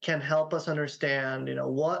can help us understand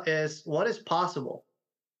what is possible,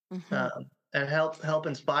 and help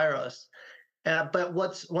inspire us. But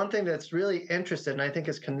what's one thing that's really interesting, and I think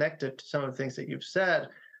is connected to some of the things that you've said,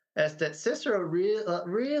 is that Cicero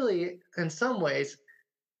really in some ways,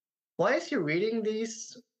 why is he reading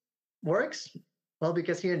these works? Well,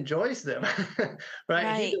 because he enjoys them,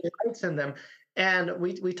 right? He delights in them. And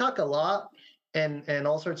we talk a lot in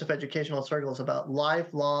all sorts of educational circles about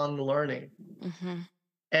lifelong learning.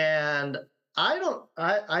 And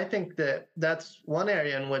I think that that's one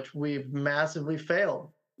area in which we've massively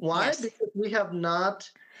failed. Why? Yes. Because we have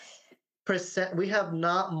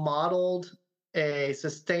not modeled a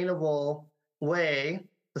sustainable way,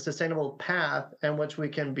 a sustainable path in which we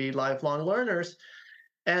can be lifelong learners.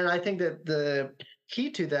 And I think that the key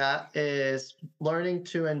to that is learning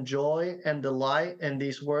to enjoy and delight in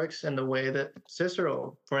these works in the way that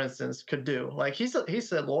Cicero, for instance, could do. Like he's a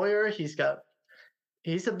lawyer, he's a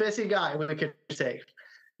busy guy, we could say.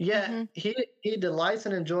 Yet he delights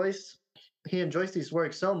and enjoys these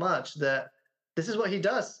works so much that this is what he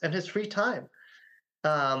does in his free time.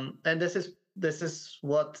 And this is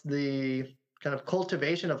what the kind of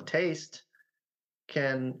cultivation of taste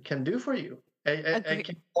can do for you. It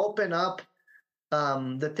can open up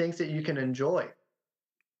the things that you can enjoy.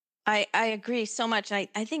 I agree so much. I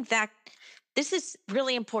think that this is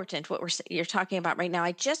really important, what you're talking about right now.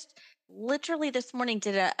 I just literally this morning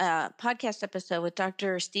did a podcast episode with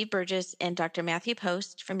Dr. Steve Burgess and Dr. Matthew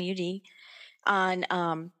Post from UD on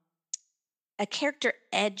a character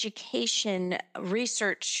education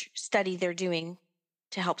research study they're doing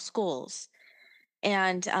to help schools.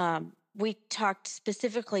 And we talked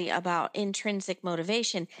specifically about intrinsic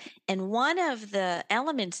motivation. And one of the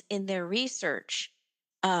elements in their research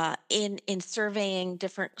in surveying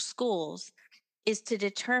different schools is to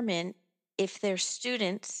determine if their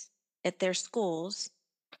students at their schools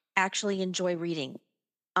actually enjoy reading,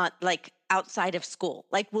 like outside of school.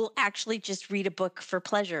 Like we'll actually just read a book for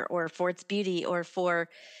pleasure or for its beauty or for,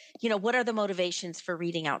 what are the motivations for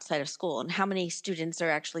reading outside of school and how many students are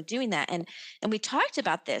actually doing that. And we talked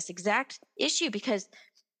about this exact issue because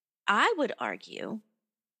I would argue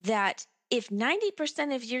that if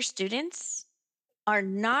 90% of your students are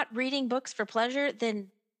not reading books for pleasure, then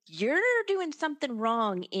you're doing something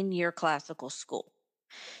wrong in your classical school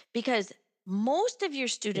because most of your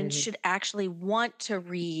students Mhm. should actually want to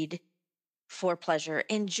read for pleasure,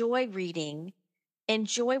 enjoy reading,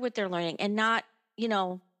 enjoy what they're learning, and not,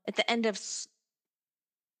 at the end of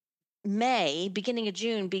May, beginning of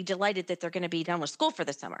June, be delighted that they're going to be done with school for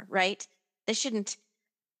the summer, right? They shouldn't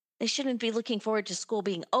they shouldn't be looking forward to school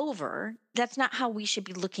being over. That's not how we should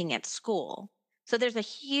be looking at school. So there's a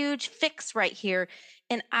huge fix right here.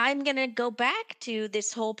 And I'm going to go back to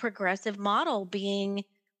this whole progressive model being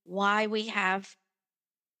why we have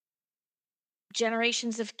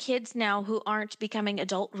generations of kids now who aren't becoming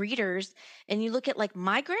adult readers. And you look at like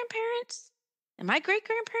my grandparents and my great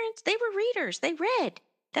grandparents, they were readers. They read.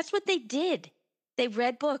 That's what they did. They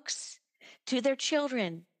read books to their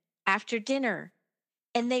children after dinner.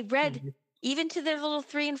 And they read Mhm. even to their little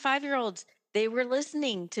 3 and 5 year olds. They were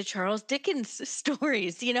listening to Charles Dickens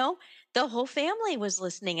stories, the whole family was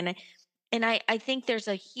listening. And I think there's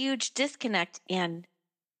a huge disconnect in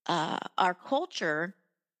our culture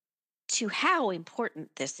to how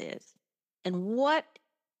important this is and what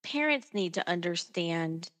parents need to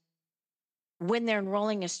understand when they're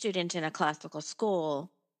enrolling a student in a classical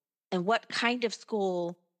school and what kind of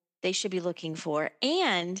school they should be looking for.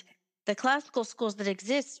 And the classical schools that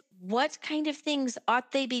exist, what kind of things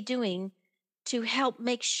ought they be doing to help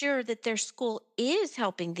make sure that their school is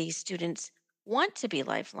helping these students want to be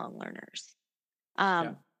lifelong learners?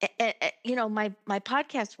 Yeah. My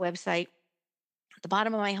podcast website, at the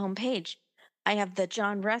bottom of my homepage, I have the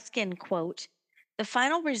John Ruskin quote. The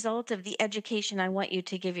final result of the education I want you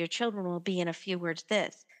to give your children will be, in a few words,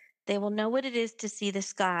 this: they will know what it is to see the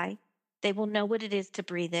sky. They will know what it is to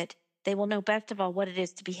breathe it. They will know best of all what it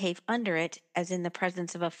is to behave under it, as in the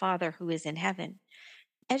presence of a Father who is in heaven.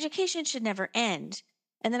 Education should never end.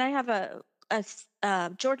 And then I have a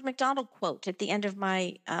George MacDonald quote at the end of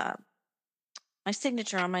my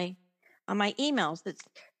signature on my emails. That's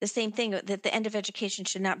the same thing, that the end of education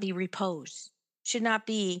should not be repose, should not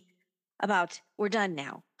be about we're done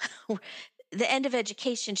now. The end of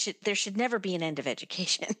education there should never be an end of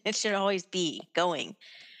education. It should always be going.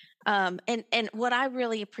 And what I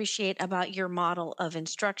really appreciate about your model of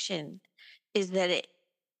instruction is that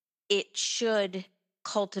it should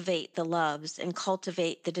cultivate the loves and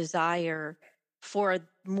cultivate the desire for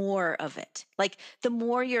more of it. Like the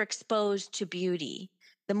more you're exposed to beauty,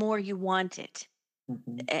 the more you want it,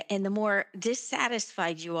 Mhm. and the more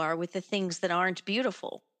dissatisfied you are with the things that aren't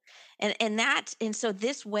beautiful. And so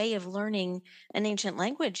this way of learning an ancient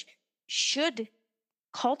language should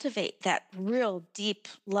cultivate that real deep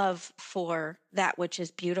love for that which is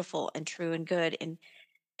beautiful and true and good.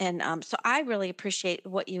 And so I really appreciate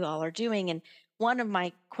what you all are doing. And one of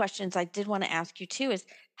my questions I did want to ask you too is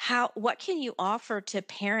what can you offer to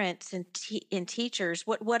parents and teachers?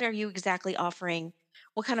 What are you exactly offering?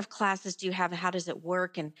 What kind of classes do you have? How does it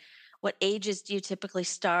work? And what ages do you typically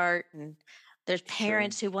start? And there's Sure.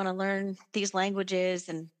 parents who want to learn these languages,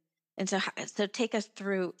 and so take us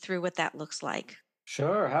through what that looks like.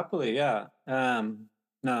 Sure, happily, yeah. No,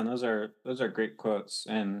 and those are great quotes.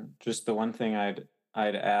 And just the one thing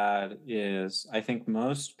I'd add is I think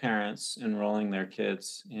most parents enrolling their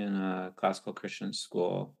kids in a classical Christian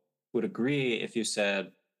school would agree if you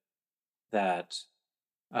said that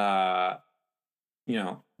uh,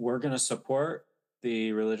 we're going to support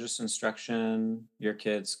the religious instruction your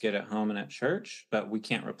kids get at home and at church, but we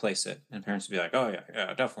can't replace it. And parents would be like, "Oh yeah,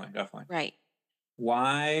 yeah, definitely, definitely." Right.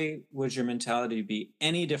 Why would your mentality be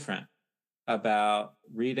any different about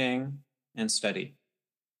reading and study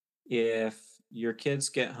if your kids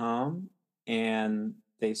get home and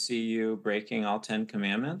they see you breaking all 10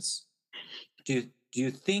 commandments? Do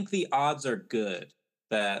you think the odds are good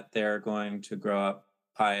that they're going to grow up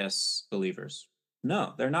pious believers?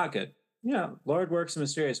 No, they're not good. Lord works in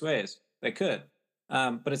mysterious ways. They could,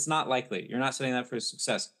 but it's not likely. You're not setting that for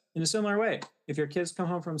success. In a similar way, if your kids come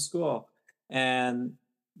home from school and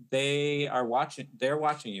they're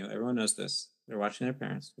watching you. Everyone knows this. They're watching their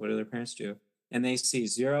parents. What do their parents do? And they see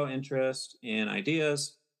zero interest in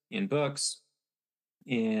ideas, in books,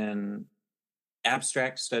 in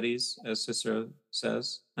abstract studies, as Cicero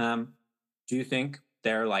says. Do you think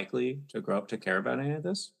they're likely to grow up to care about any of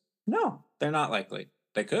this? No, they're not likely.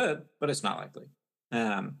 They could, but it's not likely.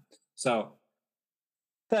 So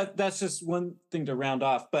that's just one thing to round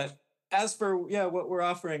off. But as for what we're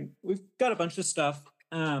offering, we've got a bunch of stuff.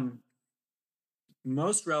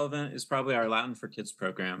 Most relevant is probably our Latin for Kids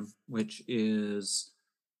program, which is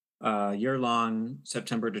year-long,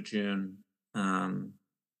 September to June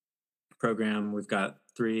program. We've got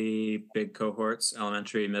 3 big cohorts,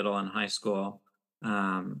 elementary, middle, and high school,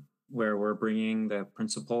 where we're bringing the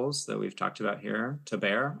principles that we've talked about here to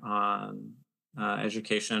bear on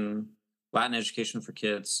education, Latin education for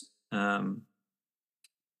kids.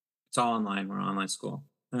 It's all online. We're an online school.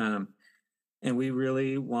 And we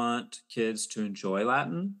really want kids to enjoy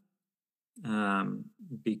Latin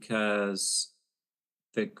because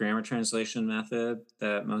the grammar translation method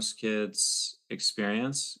that most kids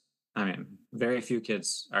experience, I mean, very few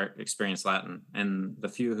kids experience Latin, and the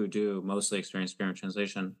few who do mostly experience grammar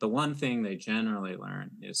translation. The one thing they generally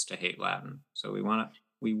learn is to hate Latin. So we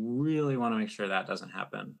really want to make sure that doesn't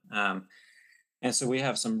happen. And so we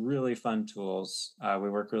have some really fun tools.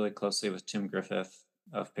 We work really closely with Tim Griffith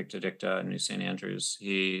of Pictodicta in New St. Andrews.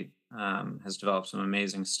 He has developed some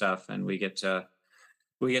amazing stuff, and we get to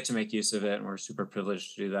make use of it, and we're super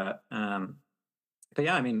privileged to do that. But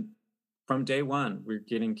yeah, I mean, from day one, we're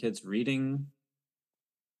getting kids reading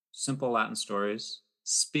simple Latin stories,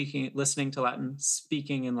 listening to Latin,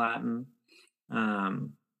 speaking in Latin,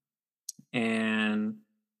 and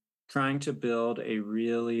trying to build a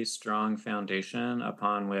really strong foundation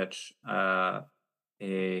upon which a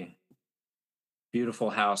beautiful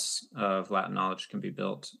house of Latin knowledge can be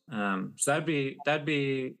built. So that'd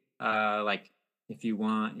be like, if you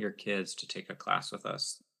want your kids to take a class with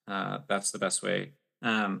us, that's the best way.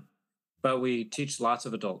 But we teach lots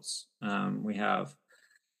of adults. We have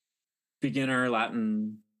beginner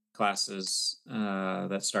Latin classes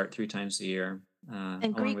that start 3 times a year.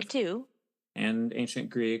 And Greek too. And ancient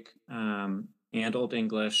Greek, and Old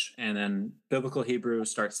English, and then Biblical Hebrew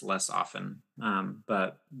starts less often.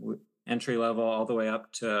 But entry level all the way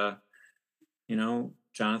up to,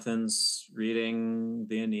 Jonathan's reading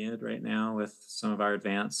the Aeneid right now with some of our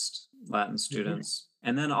advanced Latin students. Mm-hmm.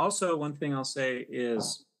 And then also one thing I'll say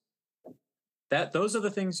is that those are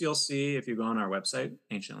the things you'll see if you go on our website,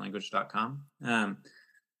 ancientlanguage.com.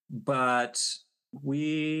 But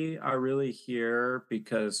we are really here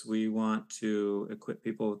because we want to equip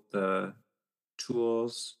people with the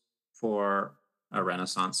tools for a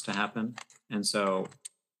renaissance to happen. And so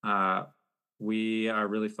we are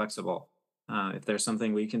really flexible. If there's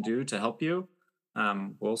something we can do to help you,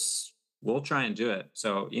 we'll try and do it.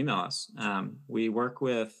 So email us. We work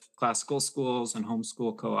with classical schools and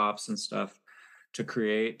homeschool co-ops and stuff to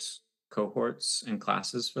create cohorts and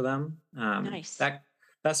classes for them. Nice.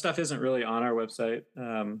 That stuff isn't really on our website.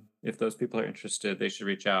 If those people are interested, they should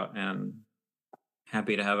reach out, and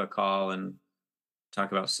happy to have a call and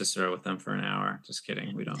talk about Cicero with them for an hour. Just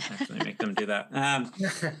kidding. We don't actually make them do that.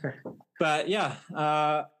 But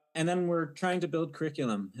yeah. And then we're trying to build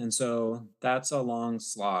curriculum. And so that's a long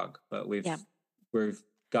slog, but we've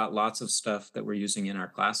got lots of stuff that we're using in our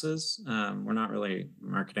classes. We're not really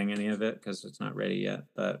marketing any of it because it's not ready yet,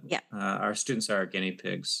 but our students are our guinea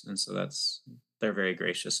pigs. And so they're very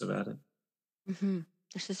gracious about it. Mm-hmm.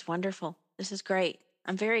 This is wonderful. This is great.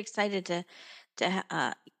 I'm very excited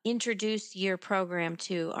to introduce your program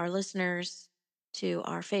to our listeners, to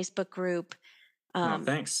our Facebook group.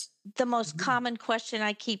 Thanks. The most common question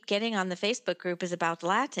I keep getting on the Facebook group is about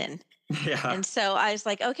Latin. Yeah. And so I was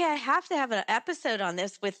like, okay, I have to have an episode on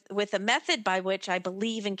this with a method by which I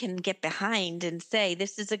believe and can get behind and say,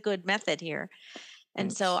 this is a good method here. And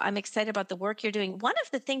Thanks. so I'm excited about the work you're doing. One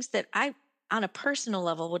of the things that I, on a personal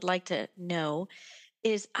level, would like to know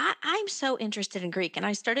is I'm so interested in Greek, and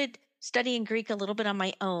I started studying Greek a little bit on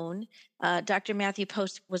my own. Dr. Matthew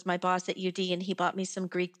Post was my boss at UD, and he bought me some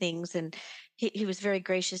Greek things, and he was very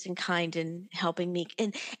gracious and kind in helping me.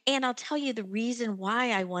 And I'll tell you, the reason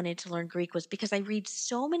why I wanted to learn Greek was because I read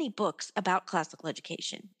so many books about classical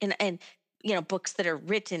education, and books that are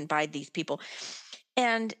written by these people.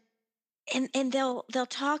 And and they'll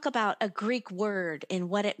talk about a Greek word and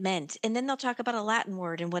what it meant, and then they'll talk about a Latin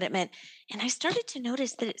word and what it meant. And I started to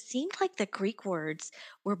notice that it seemed like the Greek words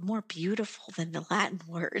were more beautiful than the Latin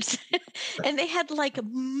words. And they had like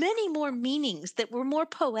many more meanings that were more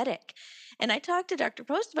poetic. And I talked to Dr.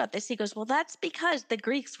 Post about this. He goes, "Well, that's because the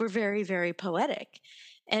Greeks were very, very poetic.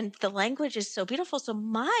 And the language is so beautiful." So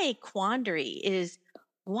my quandary is,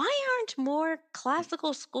 why aren't more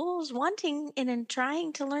classical schools wanting and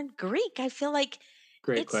trying to learn Greek? I feel like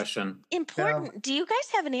Great it's question. Yeah. important. Do you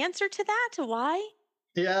guys have an answer to that? To why?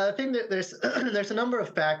 Yeah, I think that there's there's a number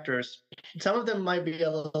of factors. Some of them might be a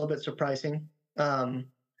little bit surprising, but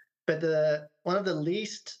the one of the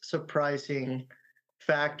least surprising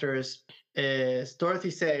factors is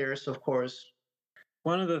Dorothy Sayers, of course.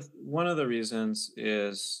 One of the reasons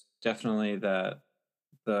is definitely that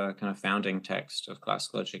the kind of founding text of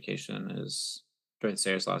classical education is Dorothy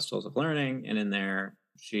Sayers' Lost Tools of Learning, and in there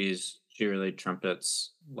she really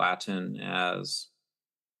trumpets Latin as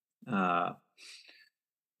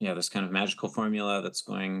this kind of magical formula that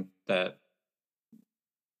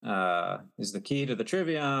is the key to the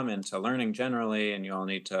trivium and to learning generally, and you all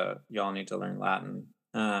need to learn Latin,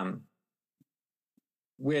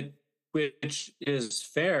 which is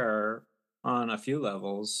fair on a few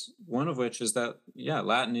levels. One of which is that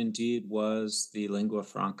Latin indeed was the lingua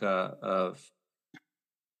franca of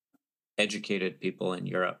educated people in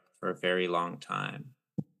Europe for a very long time,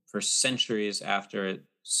 for centuries after it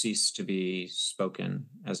ceased to be spoken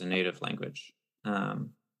as a native language.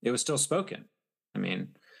 It was still spoken. I mean,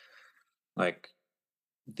 like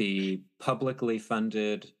the publicly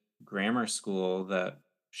funded grammar school that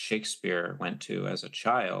Shakespeare went to as a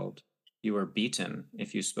child, you were beaten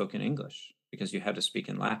if you spoke in English because you had to speak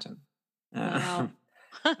in Latin. Wow.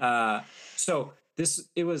 So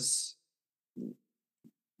it was,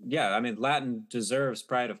 I mean, Latin deserves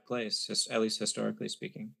pride of place, at least historically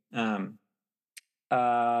speaking. And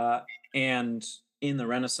in the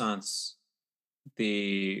Renaissance,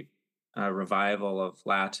 the revival of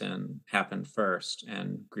Latin happened first,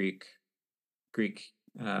 and Greek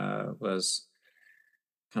was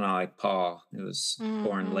kind of like Paul. It was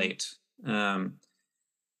born late.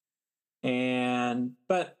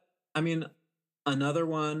 But I mean, another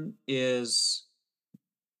one is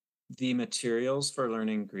the materials for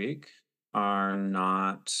learning Greek are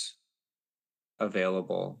not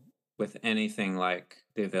available with anything like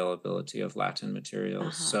the availability of Latin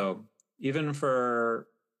materials. So even for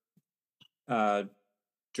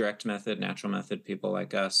direct method, natural method people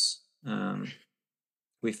like us,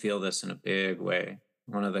 we feel this in a big way.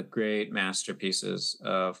 One of the great masterpieces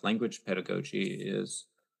of language pedagogy is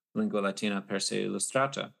Lingua Latina per se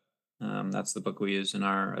illustrata. That's the book we use in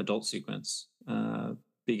our adult sequence,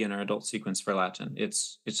 beginner adult sequence for Latin.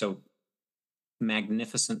 It's a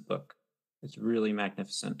magnificent book. It's really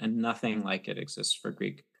magnificent, and nothing like it exists for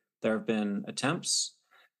Greek. There have been attempts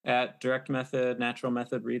at direct method, natural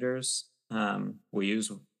method readers. We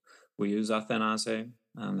use Athanase.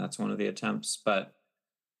 That's one of the attempts, but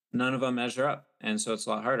none of them measure up, and so it's a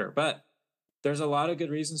lot harder. But there's a lot of good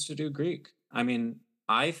reasons to do Greek. I mean,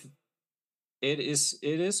 it is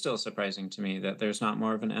still surprising to me that there's not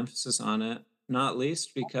more of an emphasis on it, not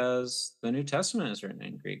least because the New Testament is written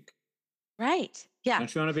in Greek. Right. Yeah.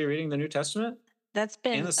 Don't you want to be reading the New Testament? That's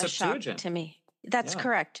been and the a shock Septuagint? to me. That's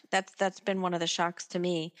correct. That's been one of the shocks to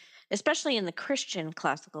me, especially in the Christian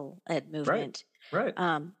classical ed movement. Right.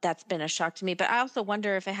 That's been a shock to me. But I also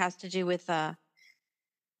wonder if it has to do with the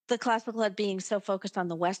classical ed being so focused on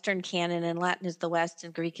the Western canon, and Latin is the West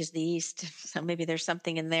and Greek is the East. So maybe there's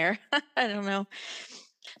something in there. I don't know.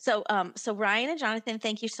 So Ryan and Jonathan,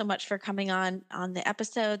 thank you so much for coming on the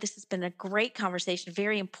episode. This has been a great conversation,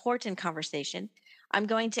 very important conversation. I'm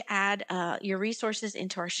going to add your resources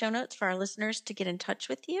into our show notes for our listeners to get in touch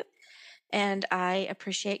with you. And I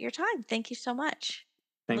appreciate your time. Thank you so much.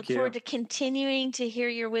 Thank Look you. forward to continuing to hear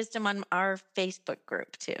your wisdom on our Facebook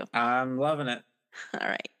group too. I'm loving it. All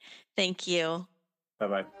right. Thank you.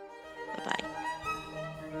 Bye-bye. Bye-bye.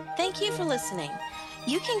 Thank you for listening.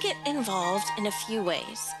 You can get involved in a few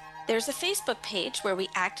ways. There's a Facebook page where we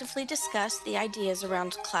actively discuss the ideas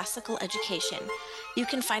around classical education. You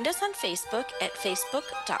can find us on Facebook at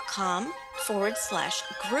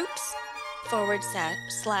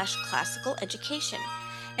facebook.com/groups/classical education.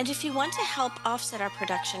 And if you want to help offset our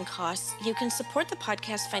production costs, you can support the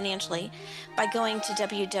podcast financially by going to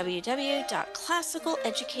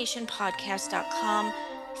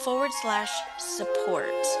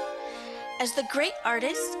www.classicaleducationpodcast.com/support. As the great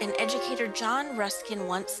artist and educator John Ruskin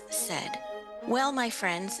once said, "Well, my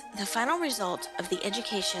friends, the final result of the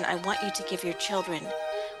education I want you to give your children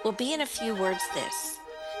will be in a few words this: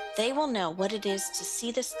 They will know what it is to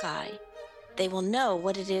see the sky. They will know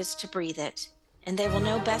what it is to breathe it. And they will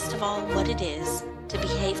know best of all what it is to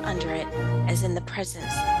behave under it as in the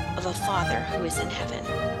presence of a Father who is in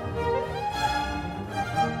heaven.